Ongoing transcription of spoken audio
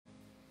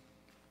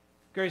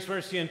Grace,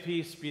 mercy, and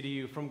peace be to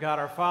you from God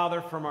our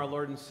Father, from our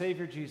Lord and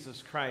Savior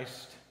Jesus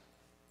Christ.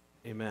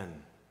 Amen.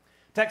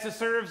 Text that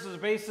serves as a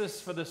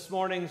basis for this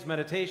morning's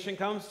meditation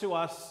comes to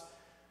us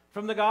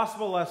from the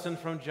gospel lesson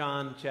from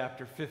John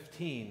chapter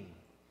 15.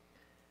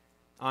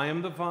 I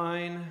am the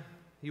vine,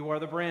 you are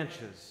the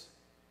branches.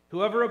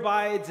 Whoever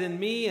abides in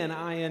me and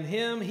I in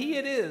him, he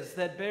it is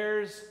that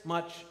bears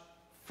much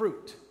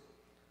fruit.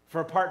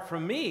 For apart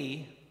from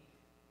me,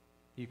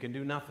 you can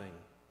do nothing.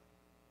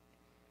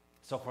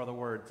 So far the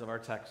words of our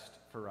text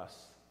for us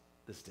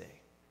this day. In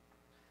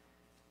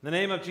the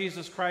name of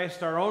Jesus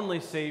Christ, our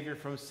only Savior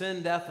from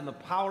sin, death, and the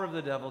power of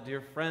the devil,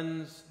 dear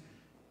friends,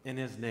 in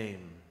his name.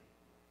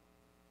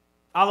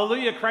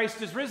 Alleluia,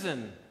 Christ is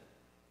risen.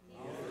 He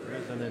is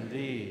risen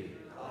indeed.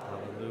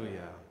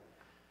 Hallelujah.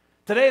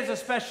 Today is a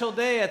special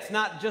day. It's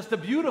not just a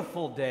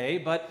beautiful day,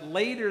 but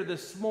later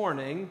this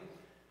morning,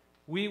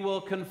 we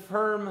will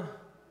confirm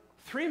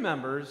 3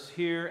 members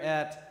here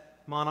at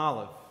Mount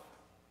Olive.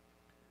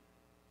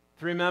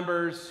 3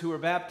 members who were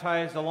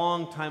baptized a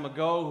long time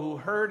ago, who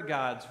heard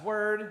God's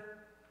word. It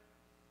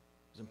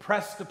was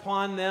impressed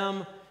upon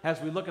them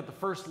as we look at the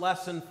first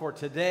lesson for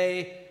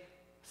today.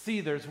 See,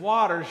 there's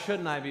water,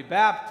 shouldn't I be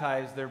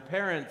baptized? Their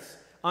parents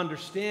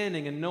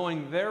understanding and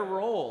knowing their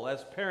role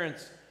as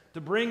parents to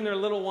bring their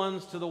little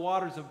ones to the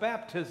waters of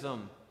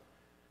baptism.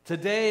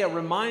 Today, a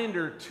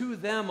reminder to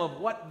them of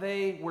what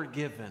they were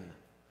given.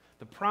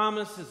 The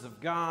promises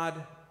of God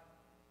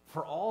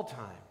for all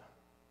time.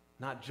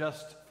 Not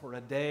just for a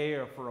day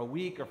or for a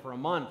week or for a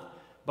month,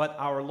 but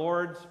our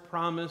Lord's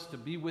promise to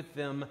be with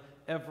them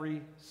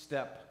every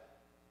step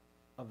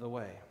of the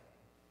way.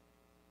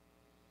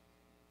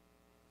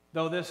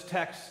 Though this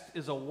text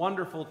is a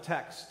wonderful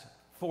text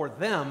for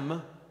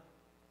them,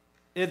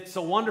 it's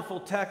a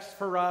wonderful text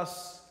for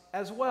us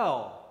as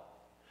well.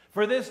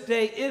 For this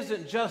day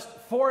isn't just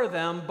for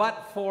them,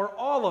 but for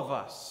all of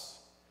us.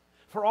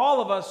 For all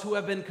of us who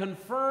have been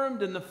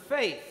confirmed in the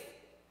faith,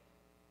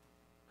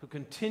 who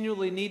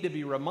continually need to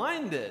be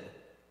reminded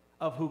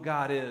of who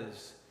God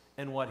is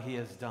and what he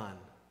has done.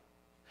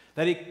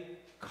 That he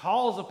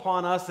calls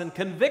upon us and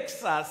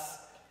convicts us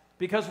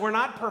because we're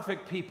not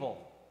perfect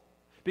people,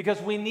 because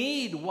we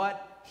need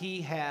what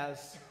he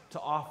has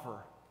to offer.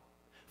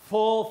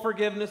 Full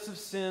forgiveness of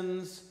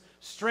sins,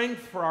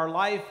 strength for our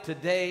life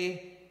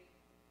today,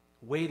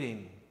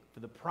 waiting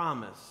for the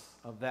promise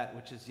of that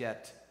which is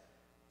yet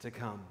to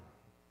come.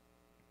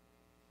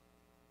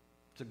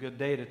 It's a good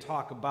day to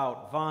talk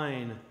about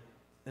vine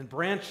and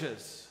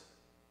branches.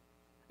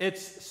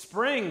 It's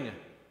spring.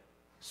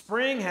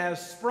 Spring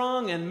has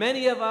sprung, and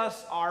many of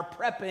us are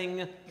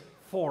prepping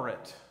for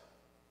it.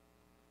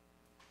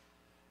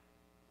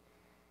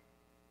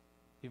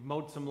 You've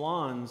mowed some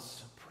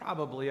lawns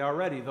probably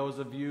already, those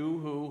of you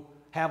who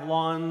have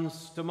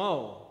lawns to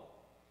mow.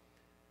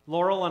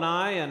 Laurel and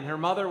I and her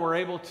mother were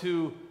able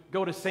to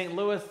go to St.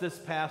 Louis this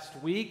past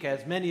week.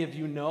 As many of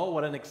you know,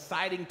 what an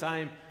exciting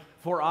time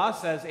for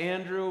us as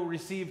Andrew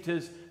received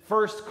his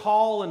first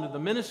call into the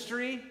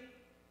ministry.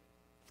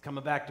 He's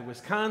coming back to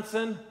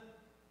Wisconsin.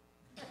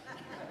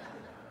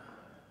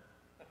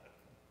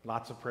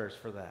 Lots of prayers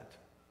for that.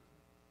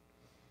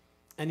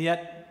 And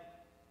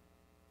yet,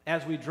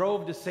 as we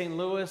drove to St.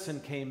 Louis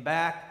and came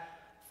back,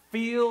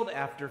 field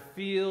after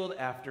field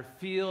after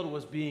field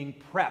was being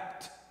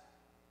prepped,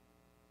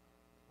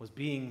 was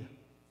being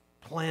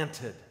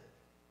planted.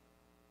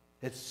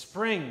 It's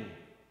spring.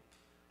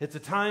 It's a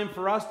time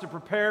for us to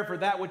prepare for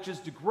that which is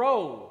to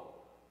grow.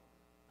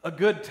 A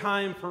good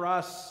time for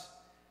us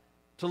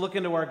to look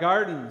into our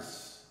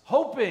gardens,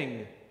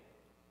 hoping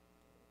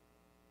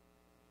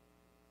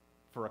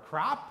for a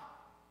crop,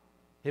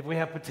 if we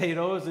have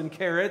potatoes and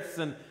carrots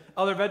and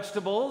other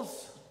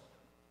vegetables,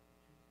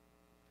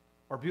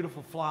 or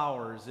beautiful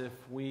flowers if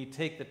we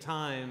take the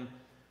time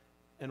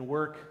and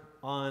work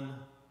on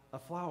a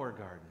flower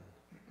garden.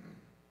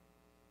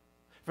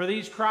 For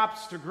these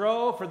crops to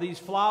grow, for these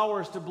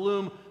flowers to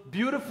bloom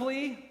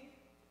beautifully,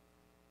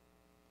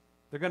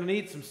 they're going to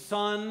need some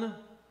sun,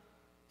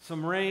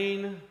 some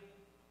rain,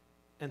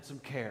 and some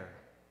care.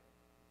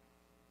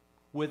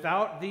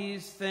 Without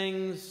these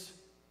things,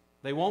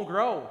 they won't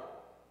grow.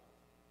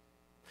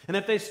 And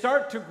if they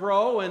start to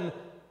grow and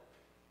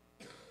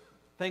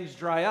things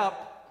dry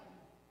up,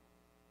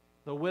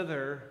 they'll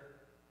wither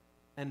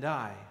and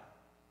die.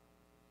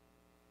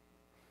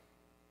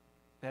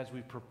 As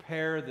we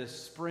prepare this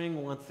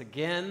spring once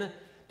again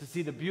to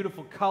see the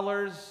beautiful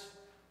colors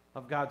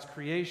of God's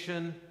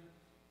creation,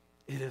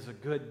 it is a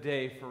good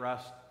day for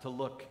us to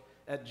look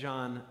at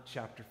John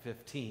chapter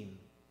 15.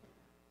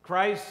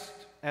 Christ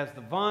as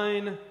the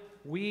vine,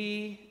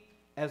 we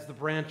as the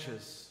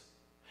branches.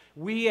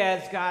 We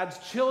as God's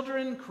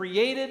children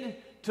created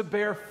to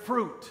bear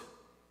fruit.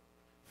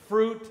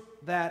 Fruit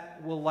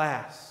that will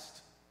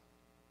last.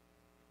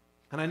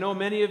 And I know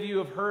many of you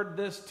have heard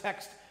this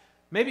text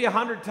maybe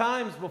 100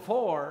 times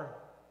before.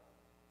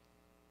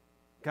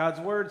 God's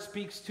word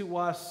speaks to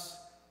us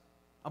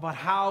about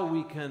how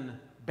we can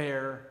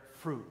bear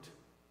fruit.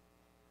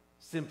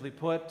 Simply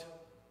put,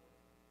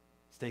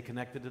 stay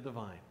connected to the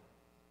vine.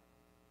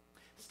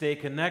 Stay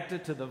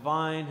connected to the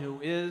vine who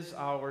is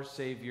our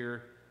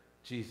Savior,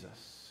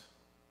 Jesus.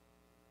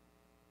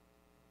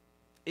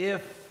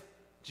 If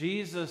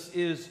Jesus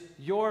is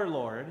your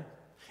Lord,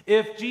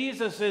 if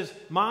Jesus is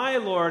my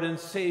Lord and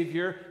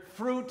Savior,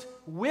 fruit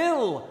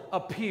will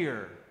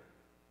appear.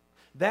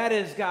 That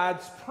is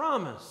God's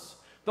promise.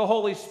 The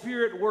Holy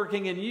Spirit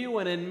working in you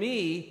and in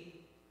me,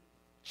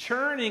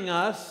 churning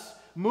us,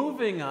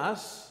 moving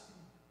us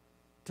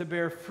to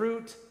bear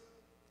fruit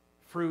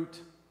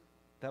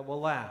that will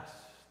last.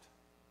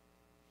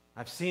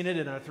 I've seen it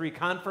in our 3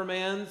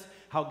 confirmands,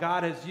 how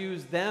God has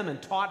used them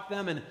and taught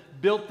them and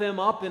built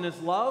them up in His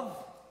love.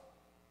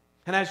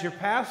 And as your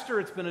pastor,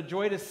 it's been a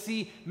joy to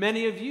see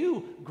many of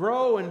you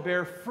grow and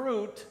bear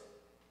fruit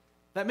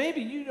that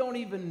maybe you don't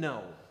even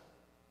know.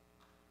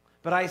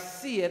 But I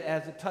see it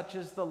as it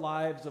touches the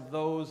lives of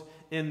those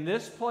in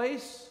this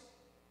place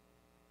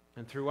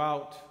and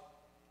throughout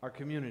our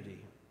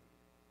community.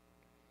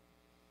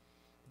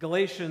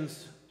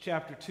 Galatians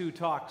chapter 2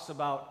 talks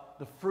about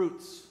the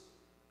fruits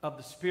of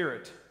the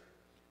Spirit.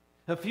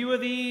 A few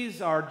of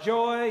these are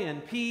joy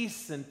and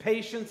peace and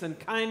patience and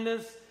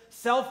kindness,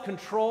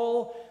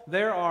 self-control.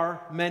 There are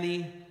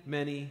many,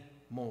 many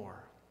more.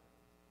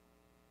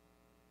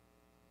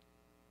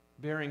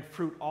 Bearing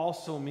fruit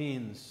also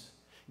means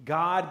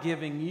God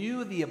giving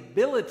you the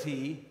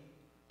ability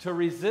to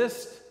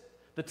resist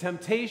the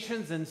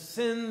temptations and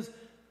sins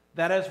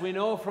that, as we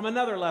know from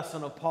another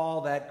lesson of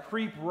Paul, that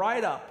creep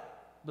right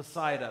up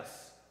beside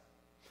us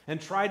and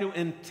try to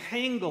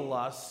entangle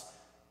us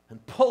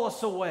and pull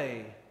us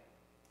away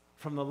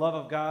from the love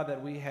of God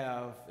that we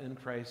have in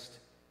Christ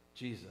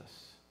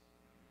Jesus.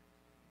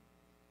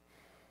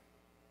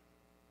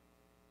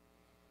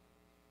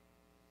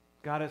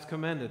 God has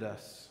commended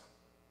us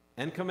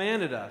and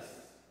commanded us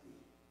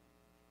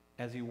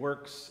as He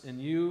works in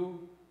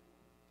you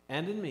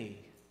and in me.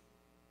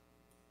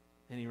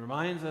 And He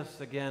reminds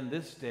us again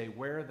this day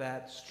where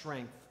that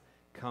strength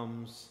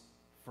comes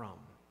from.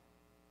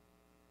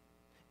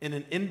 In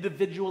an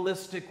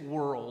individualistic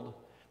world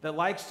that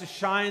likes to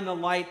shine the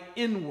light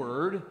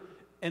inward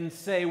and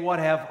say, "What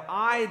have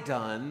I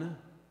done?"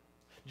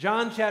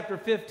 John chapter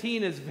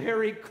 15 is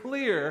very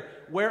clear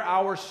where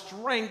our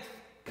strength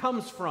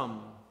comes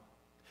from.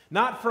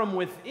 Not from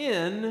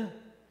within,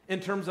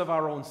 in terms of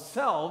our own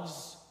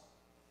selves,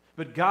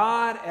 but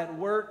God at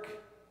work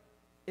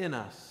in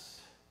us.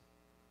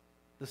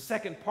 The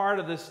second part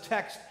of this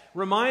text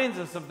reminds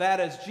us of that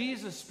as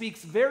Jesus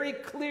speaks very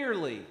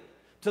clearly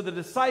to the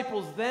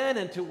disciples then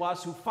and to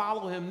us who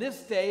follow Him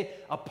this day.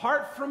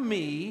 Apart from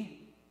me,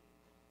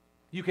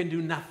 you can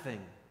do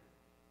nothing.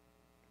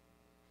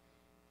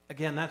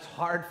 Again, that's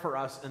hard for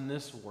us in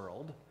this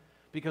world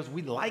because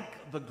we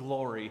like the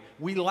glory.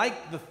 We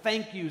like the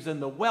thank yous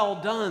and the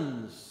well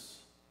dones.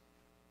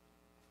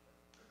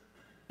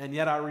 And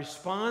yet our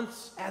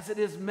response, as it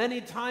is many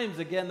times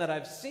again that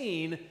I've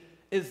seen,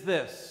 is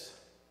this: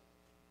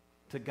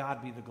 to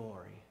God be the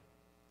glory.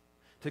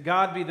 To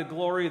God be the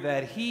glory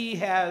that He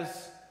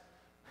has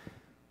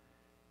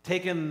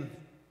taken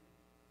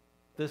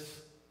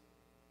this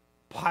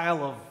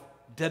pile of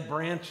dead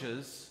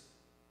branches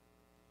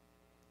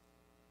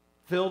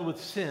filled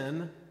with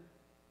sin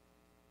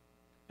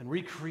and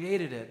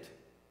recreated it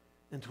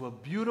into a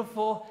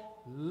beautiful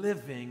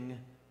living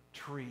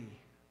tree.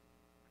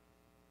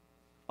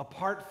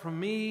 Apart from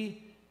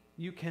me,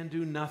 you can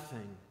do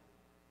nothing.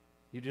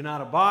 You do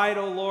not abide,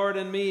 O Lord,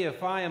 in me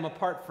if I am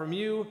apart from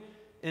you.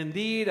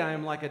 Indeed, I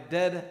am like a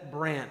dead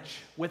branch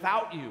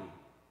without you,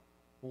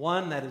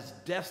 one that is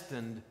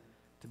destined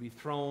to be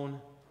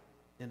thrown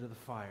into the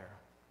fire.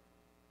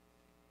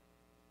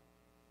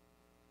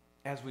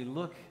 As we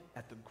look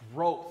at the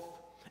growth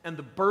and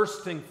the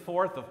bursting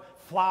forth of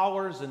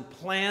flowers and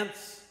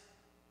plants,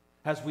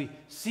 as we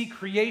see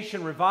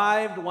creation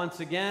revived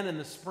once again in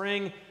the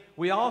spring,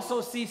 we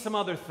also see some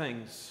other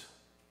things.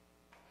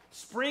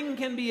 Spring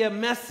can be a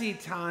messy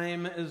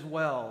time as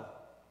well.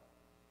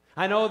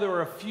 I know there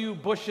were a few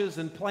bushes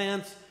and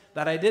plants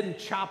that I didn't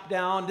chop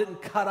down,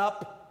 didn't cut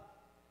up.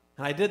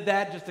 And I did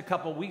that just a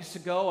couple weeks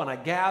ago, and I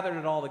gathered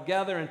it all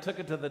together and took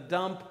it to the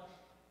dump.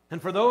 And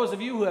for those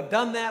of you who have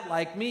done that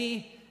like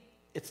me,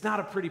 it's not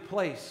a pretty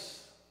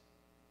place.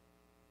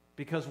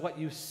 Because what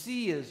you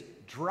see is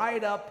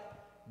dried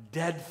up,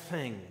 dead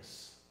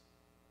things.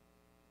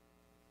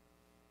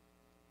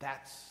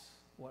 That's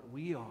what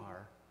we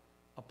are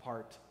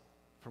apart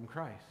from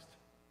Christ.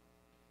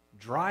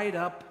 Dried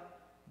up,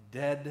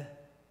 dead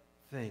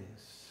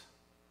things.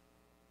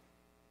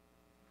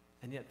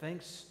 And yet,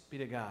 thanks be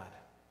to God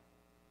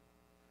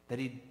that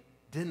He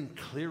didn't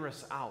clear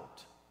us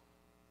out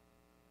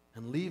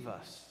and leave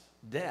us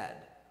dead,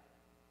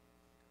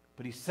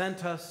 but He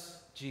sent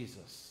us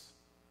Jesus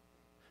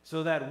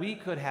so that we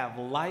could have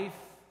life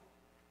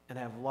and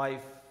have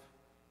life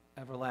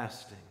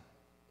everlasting.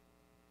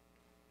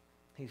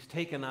 He's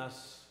taken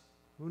us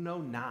who know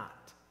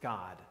not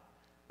God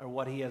or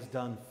what He has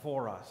done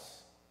for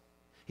us.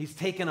 He's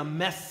taken a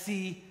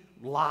messy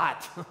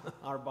lot,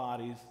 our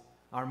bodies,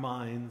 our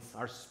minds,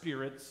 our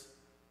spirits.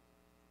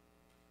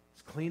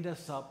 He's cleaned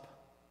us up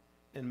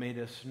and made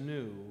us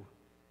new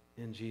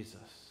in Jesus.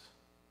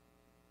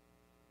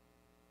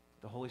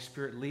 The Holy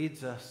Spirit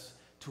leads us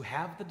to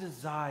have the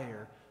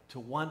desire to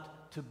want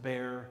to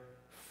bear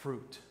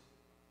fruit,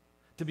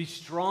 to be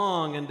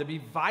strong and to be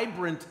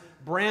vibrant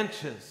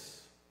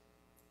branches.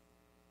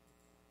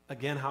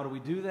 Again, how do we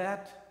do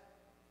that?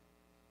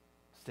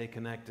 Stay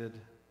connected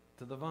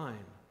to the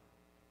vine.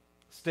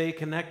 Stay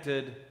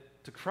connected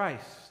to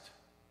Christ.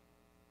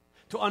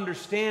 To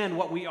understand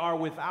what we are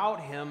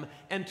without Him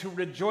and to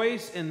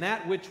rejoice in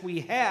that which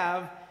we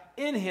have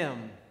in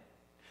Him.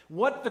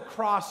 What the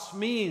cross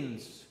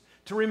means.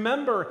 To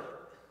remember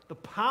the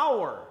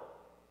power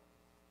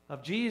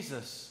of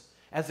Jesus.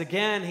 As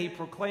again He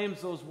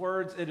proclaims those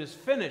words, "It is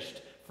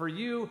finished," for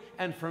you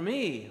and for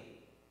me.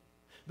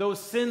 Those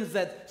sins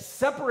that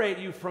separate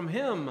you from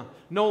Him,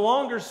 no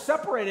longer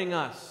separating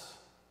us,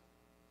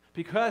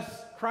 because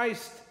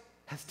Christ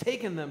has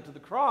taken them to the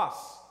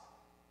cross,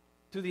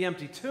 to the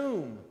empty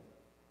tomb,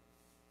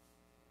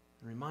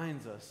 and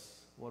reminds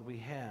us what we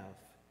have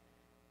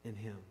in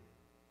Him.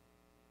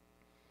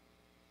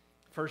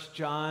 1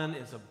 John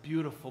is a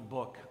beautiful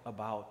book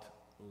about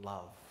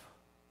love.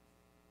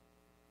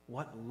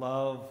 What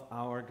love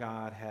our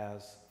God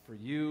has for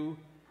you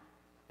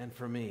and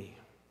for me.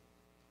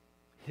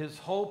 His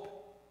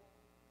hope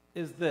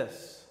is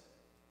this: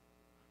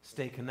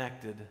 stay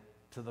connected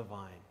to the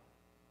vine.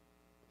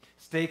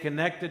 Stay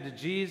connected to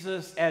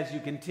Jesus as you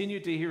continue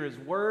to hear His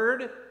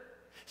word.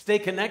 Stay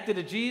connected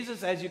to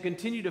Jesus as you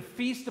continue to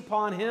feast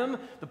upon Him,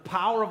 the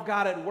power of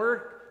God at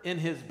work in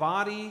His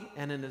body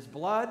and in His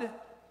blood.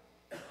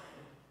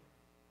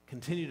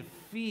 Continue to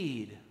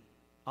feed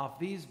off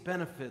these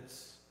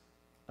benefits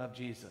of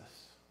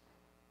Jesus.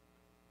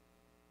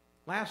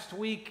 Last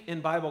week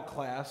in Bible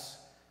class,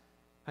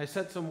 I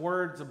said some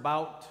words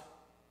about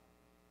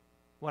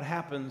what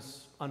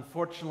happens,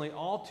 unfortunately,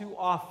 all too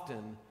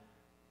often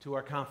to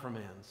our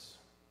confirmands.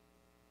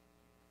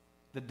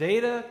 The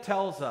data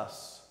tells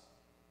us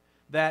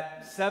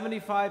that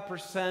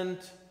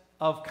 75%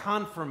 of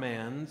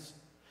confirmands,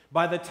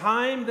 by the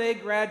time they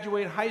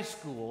graduate high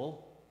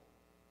school,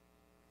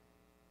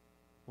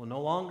 will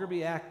no longer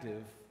be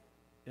active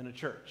in a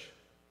church.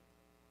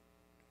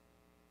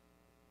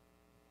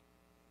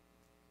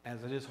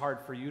 As it is hard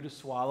for you to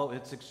swallow,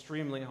 it's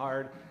extremely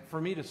hard for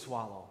me to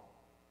swallow.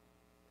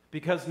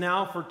 Because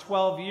now for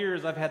 12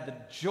 years, I've had the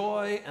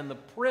joy and the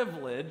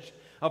privilege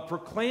of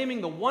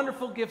proclaiming the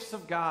wonderful gifts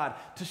of God,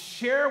 to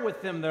share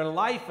with them their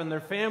life and their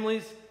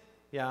families.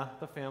 Yeah,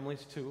 the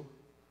families too.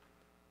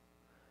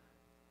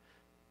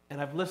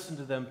 And I've listened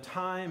to them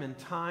time and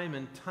time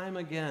and time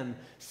again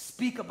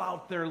speak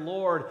about their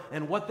Lord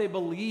and what they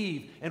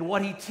believe and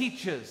what He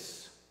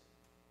teaches.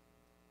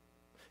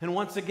 And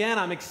once again,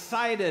 I'm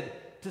excited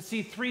to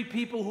see 3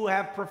 people who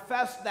have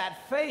professed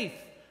that faith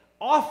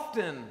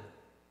often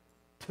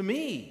to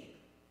me.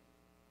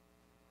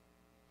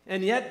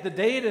 And yet the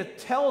data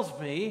tells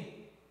me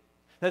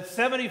that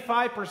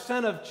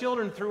 75% of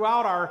children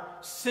throughout our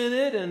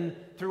synod and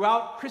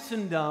throughout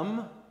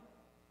Christendom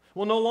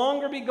will no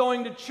longer be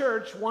going to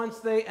church once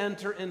they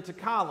enter into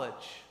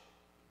college.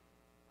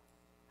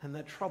 And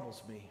that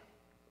troubles me.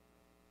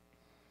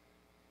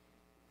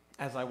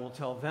 As I will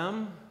tell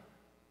them,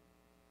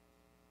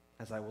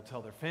 as I will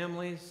tell their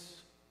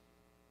families,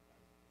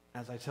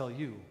 as I tell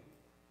you,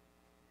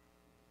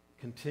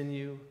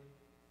 continue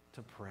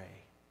to pray.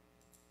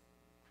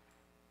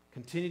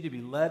 Continue to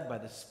be led by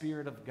the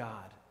Spirit of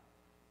God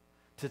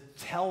to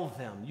tell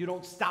them. You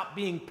don't stop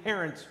being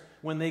parents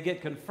when they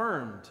get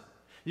confirmed.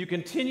 You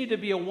continue to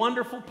be a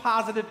wonderful,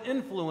 positive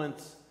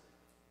influence,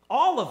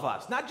 all of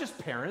us, not just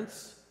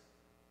parents,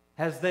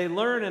 as they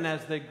learn and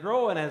as they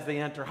grow and as they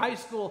enter high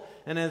school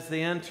and as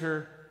they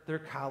enter their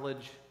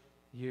college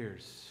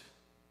years.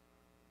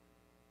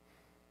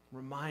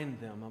 Remind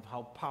them of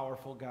how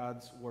powerful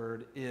God's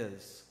Word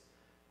is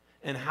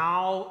and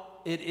how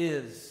it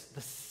is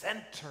the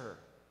center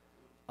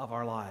of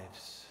our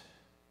lives.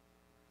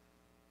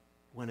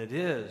 When it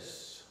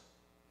is,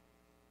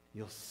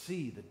 you'll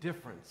see the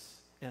difference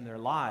in their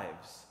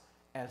lives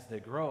as they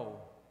grow,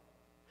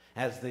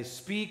 as they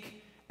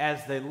speak,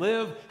 as they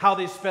live, how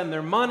they spend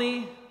their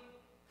money,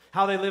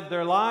 how they live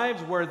their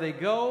lives, where they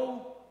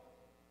go.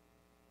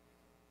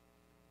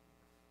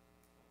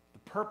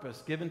 The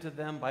purpose given to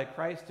them by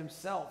Christ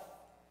Himself,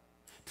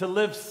 to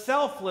live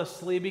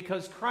selflessly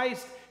because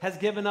Christ has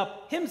given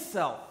up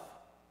Himself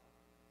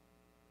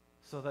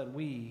so that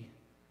we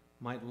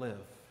might live.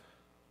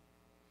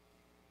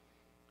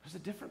 There's a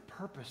different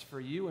purpose for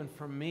you and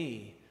for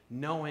me,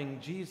 knowing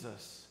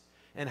Jesus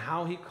and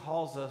how He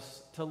calls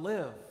us to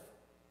live.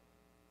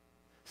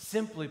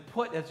 Simply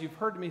put, as you've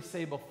heard me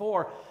say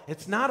before,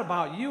 it's not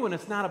about you and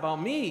it's not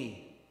about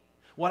me,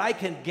 what I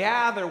can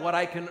gather, what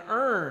I can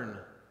earn.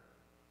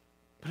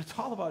 But it's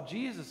all about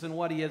Jesus and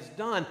what He has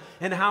done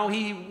and how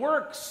He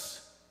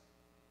works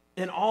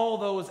in all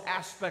those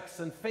aspects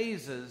and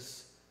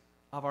phases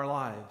of our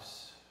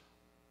lives.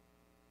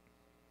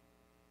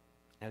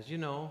 As you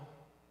know,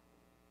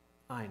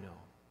 I know,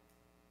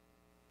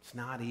 it's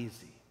not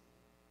easy.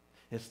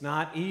 It's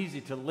not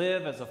easy to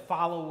live as a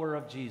follower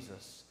of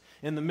Jesus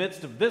in the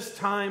midst of this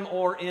time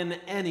or in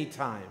any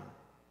time.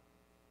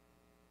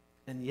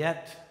 And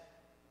yet,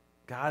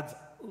 God's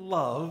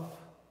love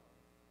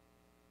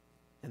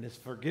and His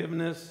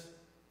forgiveness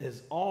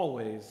is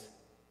always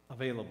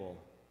available,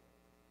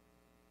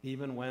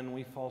 even when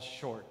we fall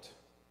short.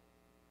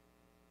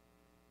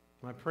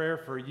 My prayer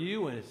for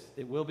you, and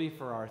it will be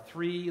for our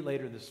three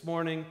later this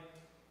morning,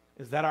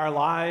 is that our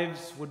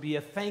lives would be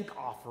a thank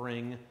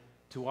offering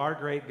to our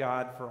great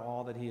God for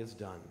all that He has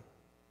done.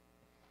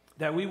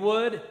 That we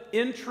would,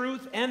 in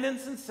truth and in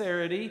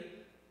sincerity,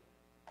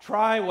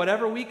 try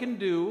whatever we can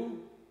do,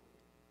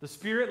 the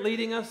Spirit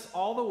leading us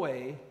all the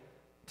way,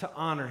 to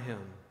honor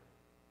Him.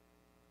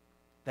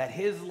 That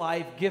His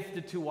life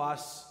gifted to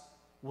us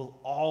will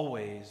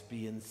always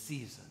be in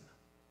season.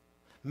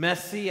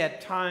 Messy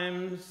at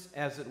times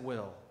as it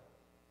will.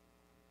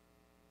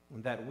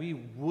 And that we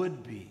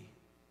would be,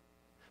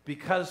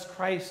 because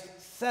Christ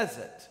says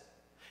it,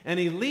 and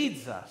He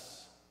leads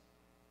us,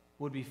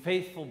 would be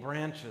faithful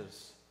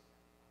branches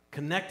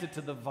connected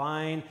to the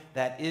vine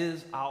that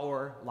is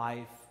our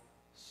life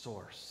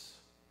source.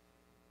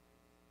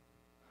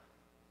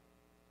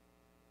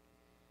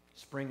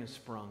 Spring has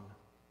sprung,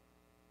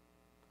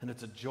 and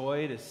it's a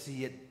joy to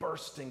see it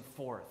bursting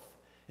forth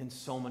in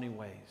so many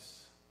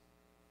ways.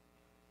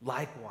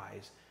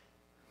 Likewise,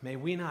 may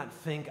we not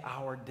think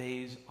our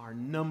days are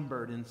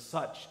numbered in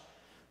such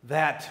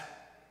that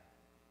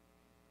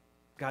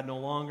God no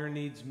longer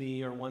needs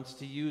me or wants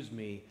to use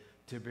me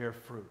to bear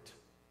fruit.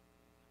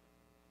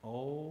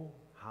 Oh,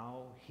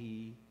 how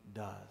He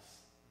does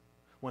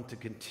want to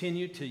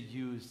continue to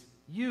use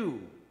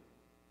you,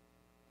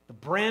 the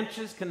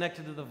branches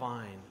connected to the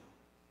vine,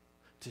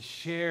 to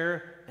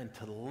share and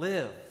to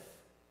live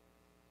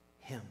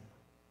Him.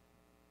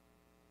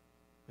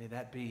 May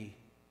that be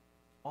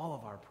all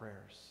of our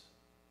prayers,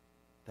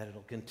 that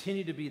it'll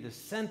continue to be the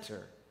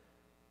center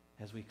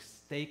as we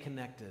stay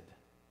connected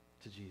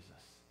to Jesus,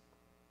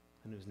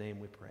 in whose name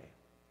we pray.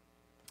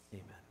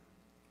 Amen.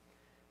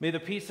 May the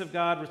peace of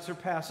God, which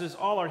surpasses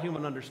all our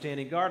human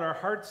understanding, guard our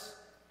hearts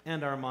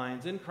and our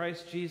minds in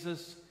Christ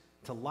Jesus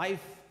to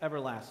life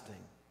everlasting.